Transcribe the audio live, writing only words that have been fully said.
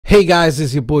Hey guys,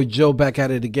 it's your boy Joe back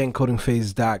at it again,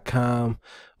 CodingPhase.com.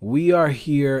 We are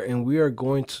here and we are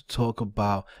going to talk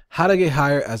about how to get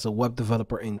hired as a web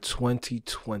developer in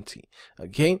 2020.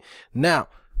 Okay, now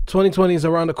 2020 is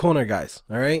around the corner, guys.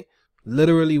 All right,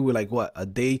 literally we're like what, a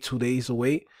day, 2 days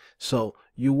away. So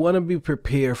you want to be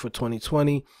prepared for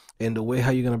 2020, and the way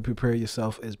how you're going to prepare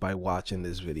yourself is by watching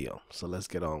this video. So let's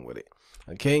get on with it.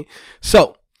 Okay,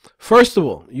 so first of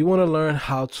all, you want to learn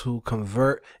how to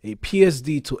convert a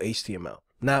PSD to HTML.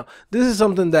 Now, this is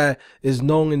something that is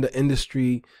known in the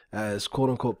industry as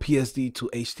quote unquote PSD to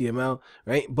HTML,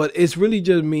 right? But it's really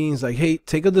just means like, hey,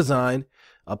 take a design,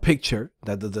 a picture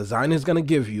that the designer is going to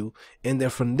give you, and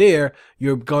then from there,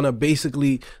 you're going to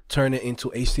basically turn it into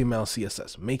HTML,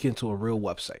 CSS, make it into a real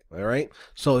website. All right.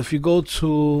 So if you go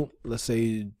to, let's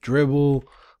say,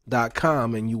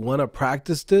 dribble.com and you want to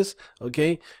practice this,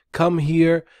 okay, come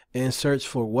here and search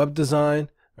for web design.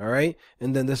 All right,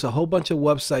 and then there's a whole bunch of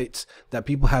websites that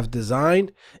people have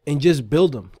designed, and just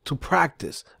build them to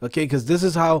practice. Okay, because this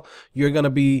is how you're gonna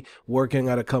be working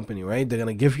at a company, right? They're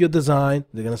gonna give you a design,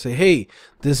 they're gonna say, hey,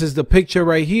 this is the picture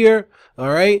right here. All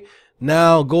right,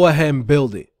 now go ahead and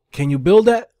build it. Can you build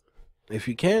that? If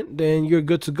you can't, then you're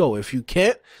good to go. If you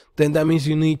can't, then that means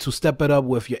you need to step it up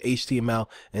with your HTML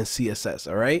and CSS.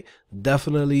 All right,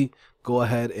 definitely go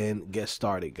ahead and get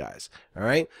started, guys. All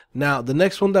right, now the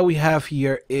next one that we have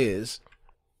here is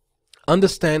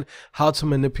understand how to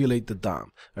manipulate the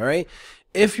DOM. All right,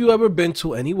 if you ever been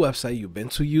to any website, you've been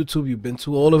to YouTube, you've been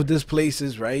to all of these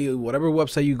places, right? Whatever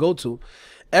website you go to,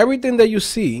 everything that you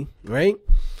see, right,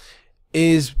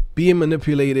 is being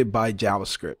manipulated by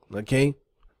JavaScript. Okay,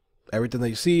 everything that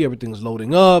you see, everything's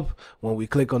loading up. When we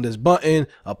click on this button,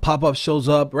 a pop-up shows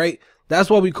up, right? That's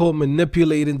what we call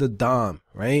manipulating the DOM,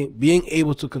 right? Being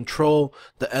able to control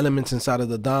the elements inside of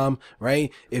the DOM, right?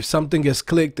 If something gets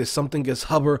clicked, if something gets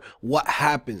hover, what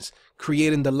happens?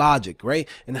 Creating the logic, right?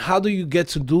 And how do you get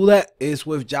to do that is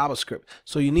with JavaScript.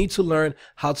 So you need to learn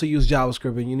how to use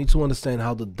JavaScript, and you need to understand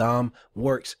how the DOM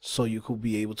works so you could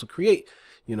be able to create,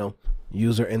 you know,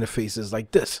 user interfaces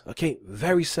like this. Okay,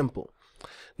 very simple.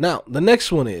 Now, the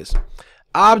next one is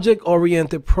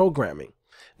object-oriented programming.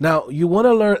 Now, you want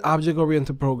to learn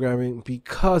object-oriented programming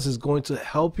because it's going to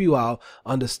help you out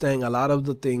understanding a lot of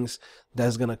the things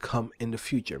that's going to come in the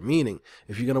future. Meaning,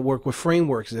 if you're going to work with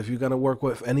frameworks, if you're going to work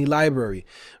with any library,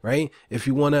 right? If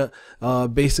you want to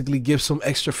basically give some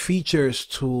extra features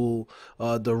to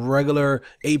the regular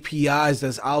APIs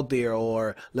that's out there,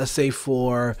 or let's say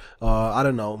for, I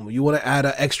don't know, you want to add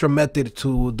an extra method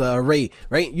to the array,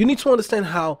 right? You need to understand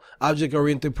how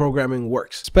object-oriented programming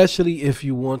works, especially if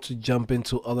you want to jump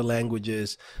into other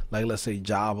languages, like let's say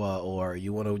Java, or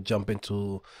you want to jump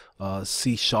into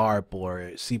C#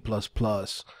 or C++,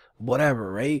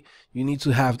 whatever, right? You need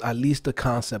to have at least the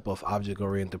concept of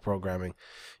object-oriented programming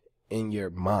in your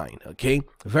mind. Okay,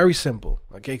 very simple.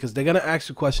 Okay, because they're gonna ask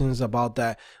you questions about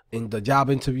that in the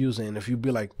job interviews, and if you be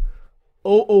like,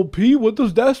 OOP, what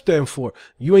does that stand for?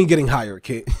 You ain't getting hired,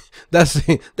 okay? That's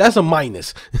a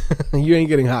minus. You ain't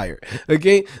getting hired.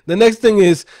 Okay, the next thing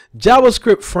is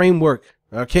JavaScript framework.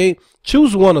 Okay,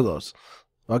 choose one of those.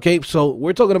 Okay, so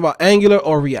we're talking about Angular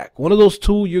or React. One of those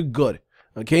two, you're good.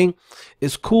 Okay,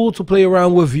 it's cool to play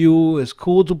around with Vue. It's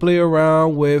cool to play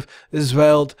around with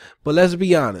Svelte. But let's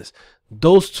be honest,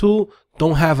 those two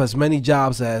don't have as many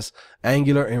jobs as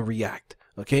Angular and React.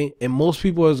 Okay, and most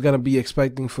people is going to be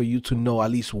expecting for you to know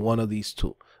at least one of these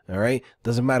two. All right,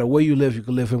 doesn't matter where you live. You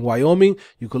could live in Wyoming,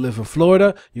 you could live in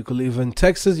Florida, you could live in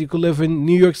Texas, you could live in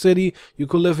New York City, you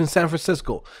could live in San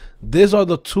Francisco. These are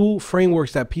the two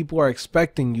frameworks that people are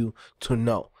expecting you to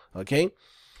know. Okay,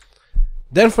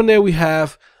 then from there we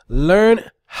have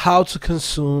learn how to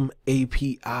consume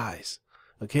APIs.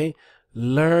 Okay,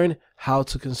 learn how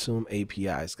to consume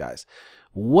APIs, guys.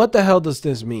 What the hell does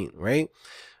this mean, right?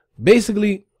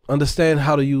 Basically, understand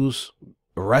how to use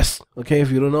REST. Okay,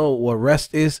 if you don't know what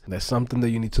REST is, that's something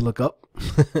that you need to look up.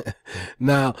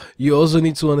 Now, you also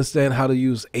need to understand how to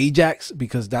use AJAX,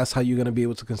 because that's how you're going to be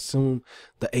able to consume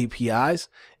the APIs.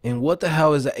 And what the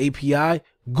hell is an API?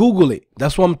 Google it.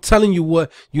 That's what I'm telling you,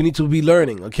 what you need to be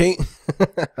learning. Okay,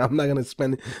 I'm not going to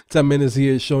spend 10 minutes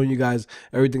here showing you guys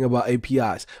everything about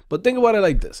APIs, but think about it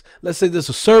like this. Let's say there's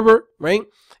a server, right?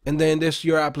 And then there's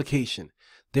your application.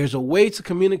 There's a way to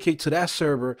communicate to that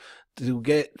server to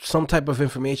get some type of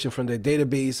information from their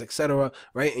database, etc.,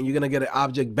 right? And you're gonna get an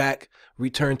object back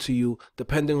returned to you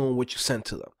depending on what you sent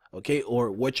to them, okay,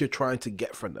 or what you're trying to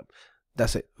get from them.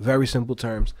 That's it. Very simple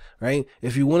terms, right?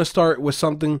 If you want to start with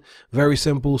something very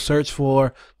simple, search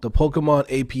for the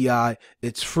Pokemon API.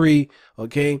 It's free,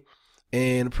 okay,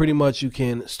 and pretty much you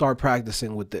can start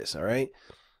practicing with this. All right,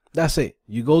 That's it.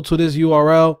 You go to this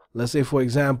URL. Let's say, for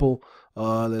example,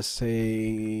 let's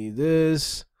say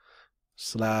this /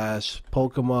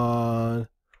 Pokemon.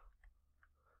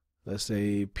 Let's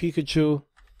say Pikachu.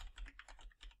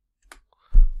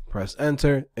 Press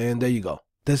enter, and there you go.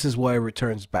 This is what it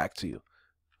returns back to you.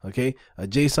 Okay, a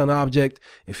JSON object.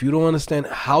 If you don't understand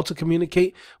how to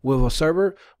communicate with a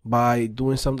server by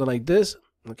doing something like this,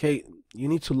 okay, you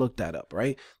need to look that up,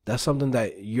 right? That's something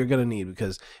that you're gonna need,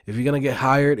 because if you're gonna get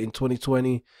hired in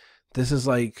 2020, this is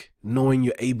like knowing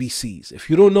your ABCs. If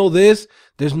you don't know this,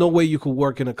 there's no way you could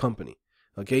work in a company.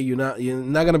 Okay, you're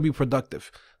not gonna be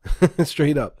productive.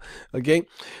 Straight up. Okay,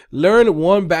 learn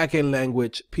one backend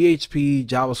language: PHP,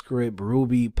 JavaScript,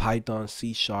 Ruby, Python,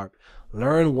 C#.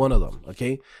 Learn one of them,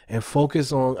 okay, and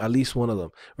focus on at least one of them,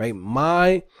 right?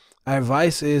 My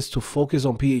advice is to focus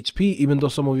on PHP, even though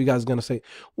some of you guys are gonna say,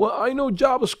 well, I know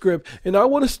JavaScript and I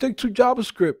want to stick to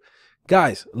JavaScript.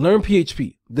 Guys, learn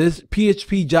PHP. There's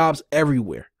PHP jobs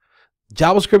everywhere.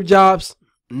 JavaScript jobs,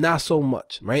 not so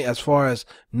much, right? As far as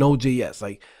Node.js,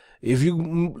 like if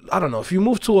you, I don't know, if you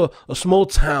move to a small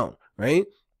town, right?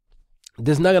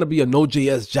 There's not going to be a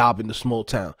Node.js job in the small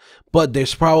town, but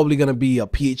there's probably going to be a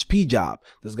PHP job.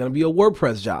 There's going to be a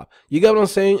WordPress job. You get what I'm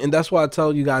saying? And that's why I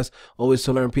tell you guys always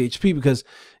to learn PHP, because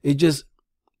it just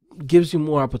gives you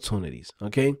more opportunities.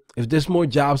 Okay. If there's more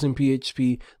jobs in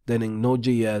PHP than in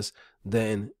Node.js,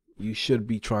 then you should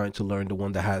be trying to learn the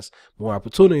one that has more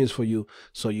opportunities for you,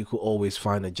 so you could always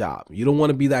find a job. You don't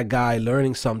want to be that guy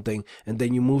learning something and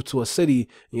then you move to a city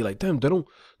and you're like, damn, they don't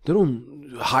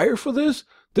hire for this.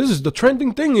 This is the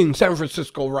trending thing in San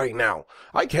Francisco right now.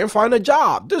 I can't find a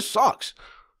job. This sucks.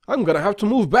 I'm going to have to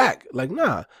move back. Like,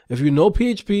 nah. If you know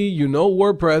PHP, you know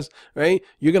WordPress, right?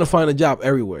 You're going to find a job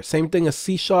everywhere. Same thing as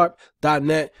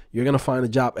C#.net. You're going to find a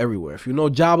job everywhere. If you know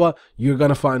Java, you're going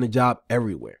to find a job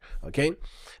everywhere. Okay.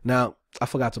 Now, I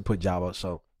forgot to put Java,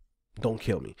 so don't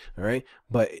kill me. All right.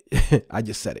 But I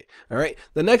just said it. All right.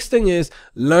 The next thing is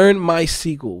learn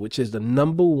MySQL, which is the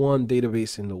 #1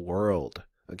 database in the world.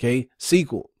 Okay,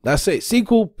 SQL. That's it.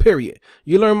 SQL, period.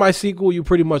 You learn MySQL, you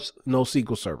pretty much know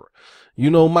SQL Server. You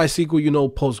know MySQL, you know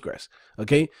Postgres.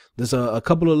 Okay, there's a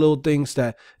couple of little things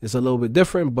that is a little bit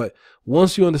different, but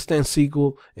once you understand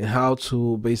SQL and how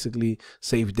to basically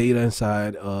save data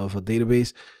inside of a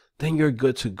database, then you're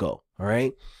good to go. All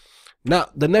right. Now,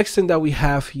 the next thing that we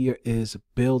have here is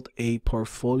build a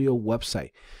portfolio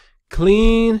website.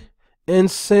 Clean and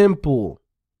simple.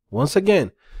 Once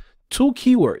again, 2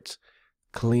 keywords.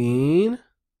 Clean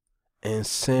and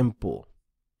simple.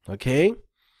 Okay,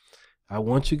 I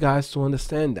want you guys to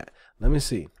understand that. Let me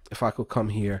see if I could come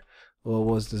here. What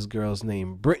was this girl's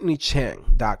name?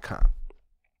 BrittanyChang.com.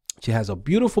 She has a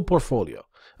beautiful portfolio.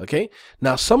 Okay,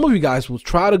 now some of you guys will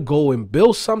try to go and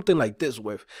build something like this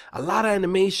with a lot of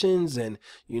animations and,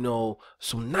 you know,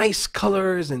 some nice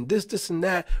colors and this and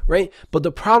that, right? But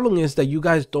the problem is that you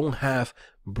guys don't have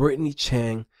Brittany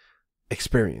Chang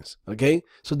experience. Okay,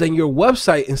 so then your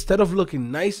website, instead of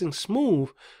looking nice and smooth,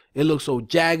 it looks so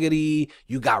jaggedy.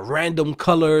 You got random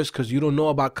colors because you don't know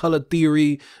about color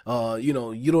theory. You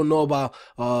know, you don't know about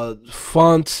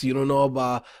fonts. You don't know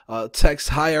about text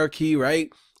hierarchy, right?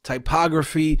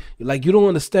 Typography. Like, you don't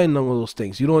understand none of those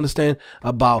things. You don't understand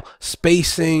about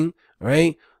spacing,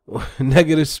 right?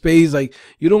 Negative space. Like,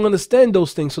 you don't understand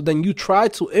those things. So then you try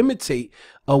to imitate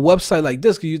a website like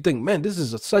this because you think, man, this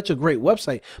is such a great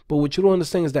website. But what you don't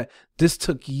understand is that this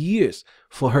took years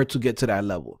for her to get to that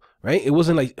level, right? It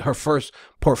wasn't like her first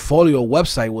portfolio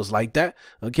website was like that.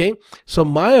 Okay, so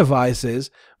my advice is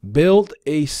build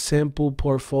a simple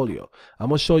portfolio. I'm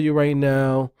gonna show you right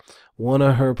now one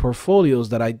of her portfolios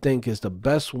that I think is the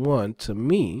best one to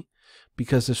me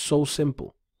because it's so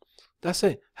simple. That's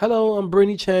it. Hello, I'm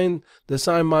Brittany Chang,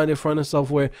 design-minded front-end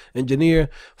software engineer,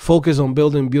 focused on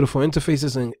building beautiful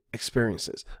interfaces and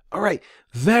experiences. All right,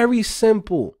 very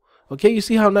simple. Okay, you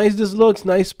see how nice this looks?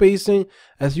 Nice spacing.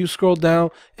 As you scroll down,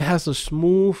 it has a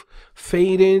smooth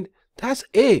fading. That's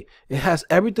it. It has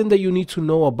everything that you need to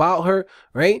know about her,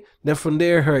 right? Then from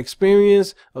there, her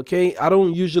experience. Okay, I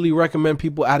don't usually recommend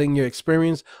people adding your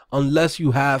experience unless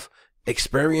you have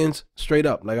experience, straight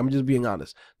up. Like, I'm just being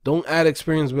honest. Don't add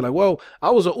experience. Be like, well,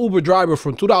 I was an Uber driver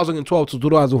from 2012 to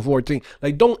 2014.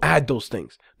 Like, don't add those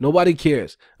things. Nobody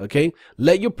cares. Okay,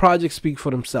 let your projects speak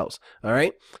for themselves. All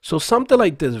right, so something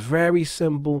like this, very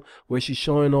simple, where she's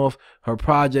showing off her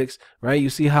projects, right? You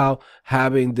see how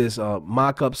having this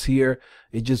mock-ups here,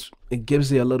 it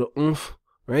gives it a little oomph,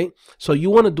 right? So you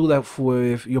want to do that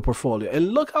with your portfolio,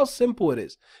 and look how simple it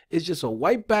is. It's just a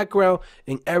white background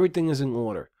and everything is in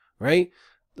order, right?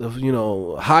 The, you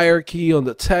know, hierarchy on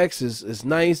the text is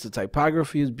nice. The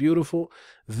typography is beautiful.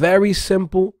 Very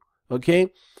simple.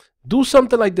 okay? Do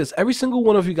something like this. Every single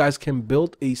one of you guys can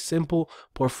build a simple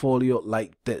portfolio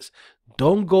like this.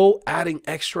 Don't go adding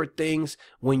extra things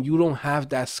when you don't have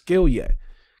that skill yet,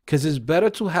 because it's better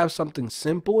to have something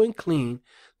simple and clean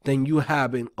than you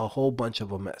having a whole bunch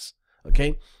of a mess.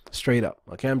 Okay, straight up.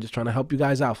 Okay, I'm just trying to help you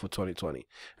guys out for 2020.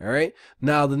 All right,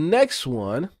 now the next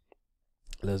one,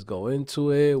 let's go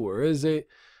into it. Where is it?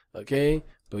 Okay,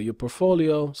 build your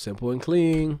portfolio, simple and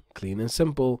clean, clean and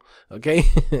simple. Okay,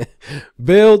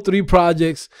 build 3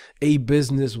 projects a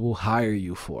business will hire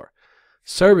you for.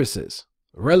 Services,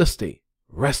 real estate,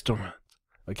 restaurant.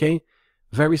 Okay,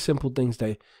 very simple things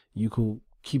that you could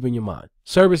keep in your mind.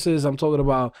 Services, I'm talking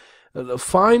about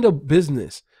find a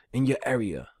business in your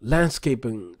area,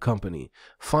 landscaping company,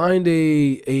 find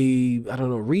a I don't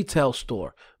know, retail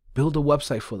store, build a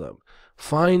website for them.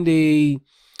 Find a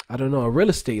real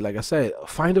estate, like I said,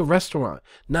 find a restaurant.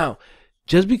 Now,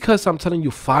 just because I'm telling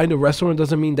you find a restaurant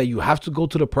doesn't mean that you have to go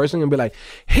to the person and be like,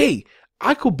 hey,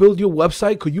 I could build your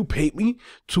website. Could you pay me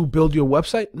to build your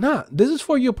website? Nah, this is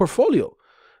for your portfolio.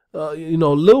 You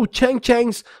know, little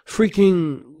Chang's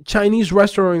freaking Chinese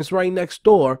restaurants right next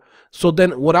door. So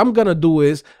then what I'm going to do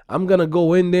is I'm going to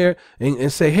go in there and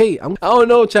say, hey, I don't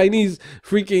know Chinese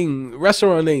freaking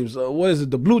restaurant names. What is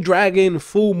it? The Blue Dragon,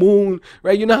 Full Moon,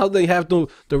 right? You know how they have the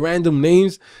random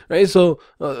names, right? So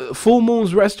Full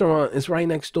Moon's restaurant is right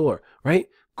next door, right?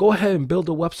 Go ahead and build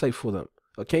a website for them,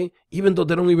 okay? Even though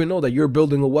they don't even know that you're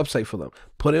building a website for them.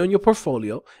 Put it on your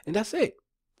portfolio and that's it,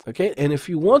 okay? And if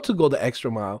you want to go the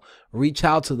extra mile, reach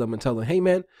out to them and tell them, hey,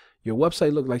 man, your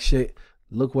website looked like shit.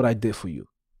 Look what I did for you.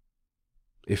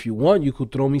 If you want, you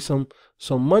could throw me some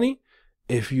money.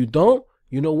 If you don't,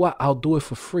 you know what? I'll do it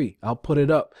for free. I'll put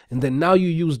it up. And then now you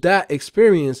use that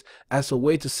experience as a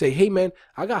way to say, hey, man,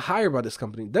 I got hired by this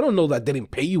company. They don't know that they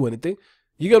didn't pay you anything.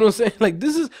 You get what I'm saying? Like,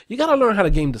 you got to learn how to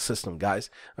game the system,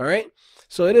 guys. All right?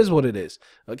 So it is what it is.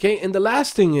 Okay? And the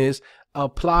last thing is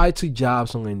apply to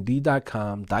jobs on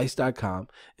Indeed.com, Dice.com,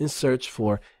 and search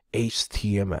for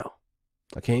HTML.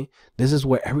 Okay? This is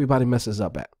where everybody messes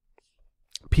up at.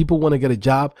 People want to get a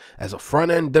job as a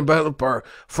front-end developer,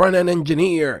 front-end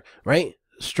engineer, right?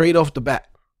 Straight off the bat.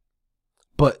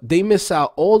 But they miss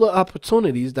out all the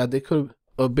opportunities that they could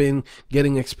have been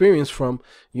getting experience from,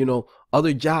 you know,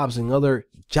 other jobs and other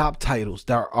job titles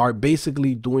that are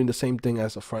basically doing the same thing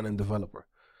as a front-end developer.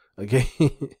 Okay?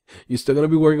 You're still going to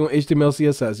be working with HTML,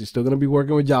 CSS. You're still going to be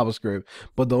working with JavaScript.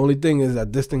 But the only thing is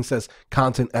that this thing says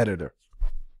content editor.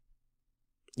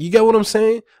 You get what I'm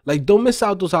saying? Like, don't miss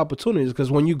out those opportunities,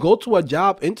 because when you go to a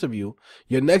job interview,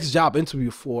 your next job interview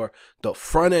for the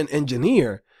front-end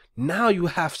engineer, now you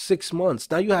have 6 months.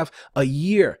 Now you have a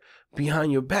year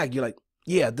behind your back. You're like,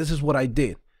 yeah, this is what I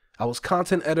did. I was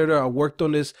content editor. I worked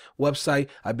on this website.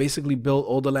 I basically built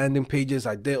all the landing pages.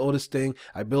 I did all this thing.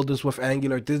 I built this with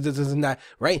Angular, this, and that,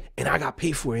 right? And I got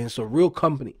paid for it. And it's a real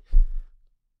company.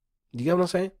 You get what I'm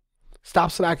saying?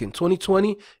 Stop slacking.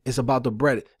 2020 is about the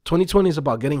bread. 2020 is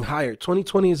about getting hired.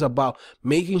 2020 is about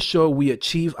making sure we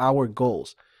achieve our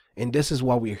goals. And this is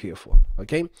what we're here for.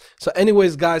 Okay. So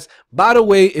anyways, guys, by the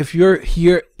way, if you're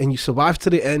here and you survived to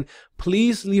the end,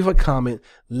 please leave a comment.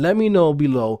 Let me know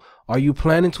below. Are you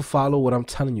planning to follow what I'm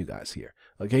telling you guys here?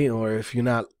 Okay. Or if you're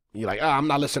not, you're like, I'm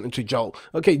not listening to Joe.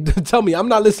 Okay, tell me I'm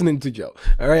not listening to Joe.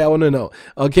 All right, I want to know.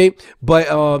 Okay,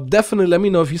 but definitely let me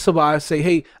know if you survive. Say,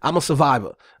 hey, I'm a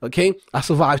survivor. Okay, I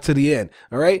survived to the end.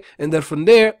 All right, and then from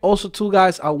there, also too,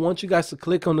 guys, I want you guys to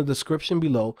click on the description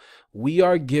below. We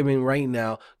are giving right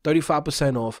now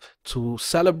 35% off to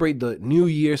celebrate the New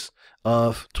Year's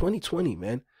of 2020,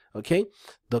 man. Okay,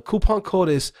 the coupon code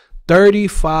is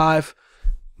 35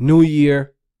 New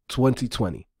Year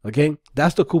 2020. Okay,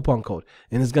 that's the coupon code,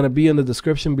 and it's going to be in the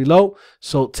description below.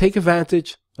 So take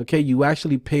advantage. Okay, you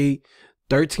actually pay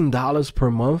 $13 per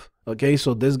month. Okay,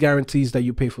 so this guarantees that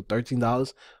you pay for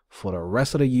 $13 for the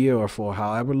rest of the year, or for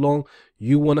however long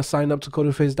you want to sign up to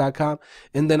CodingPhase.com.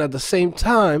 And then at the same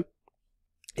time,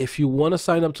 if you want to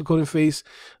sign up to CodingPhase,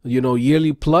 you know,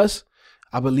 yearly plus,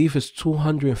 I believe it's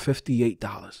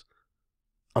 $258.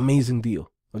 Amazing deal.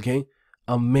 Okay,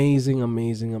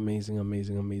 amazing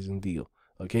deal.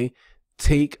 Okay,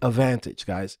 take advantage,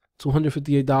 guys.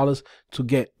 $258 to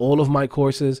get all of my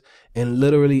courses and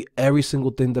literally every single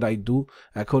thing that I do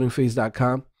at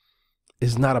CodingPhase.com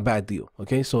is not a bad deal.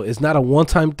 Okay, so it's not a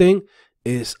one-time thing,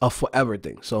 it's a forever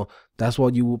thing. So that's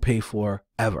what you will pay for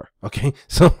ever. Okay,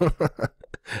 so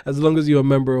as long as you're a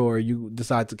member or you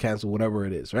decide to cancel, whatever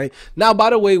it is, right? Now,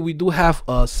 by the way, we do have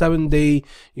a 7-day,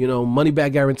 you know, money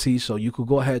back guarantee. So you could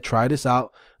go ahead, try this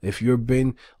out. If you've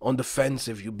been on the fence,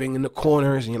 if you've been in the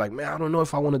corners and you're like, man, I don't know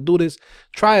if I want to do this,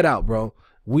 try it out, bro.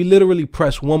 We literally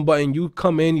press one button. You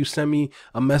come in, you send me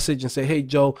a message and say, hey,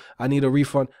 Joe, I need a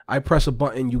refund. I press a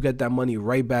button. You get that money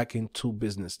right back in 2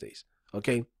 business days.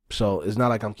 Okay. So it's not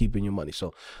like I'm keeping your money.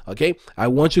 So, okay, I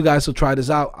want you guys to try this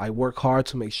out. I work hard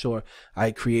to make sure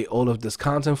I create all of this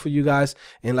content for you guys.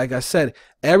 And like I said,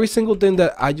 every single thing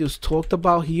that I just talked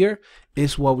about here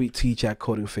is what we teach at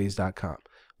CodingPhase.com.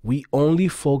 We only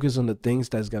focus on the things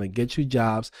that's going to get you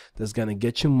jobs, that's going to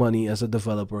get you money as a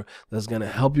developer, that's going to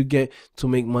help you get to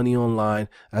make money online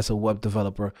as a web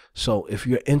developer. So if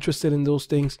you're interested in those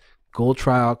things, go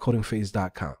try out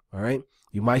CodingPhase.com. All right.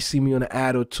 You might see me on an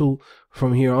ad or two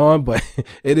from here on, but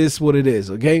it is what it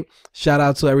is, okay? Shout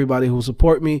out to everybody who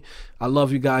support me. I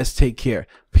love you guys. Take care.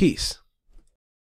 Peace.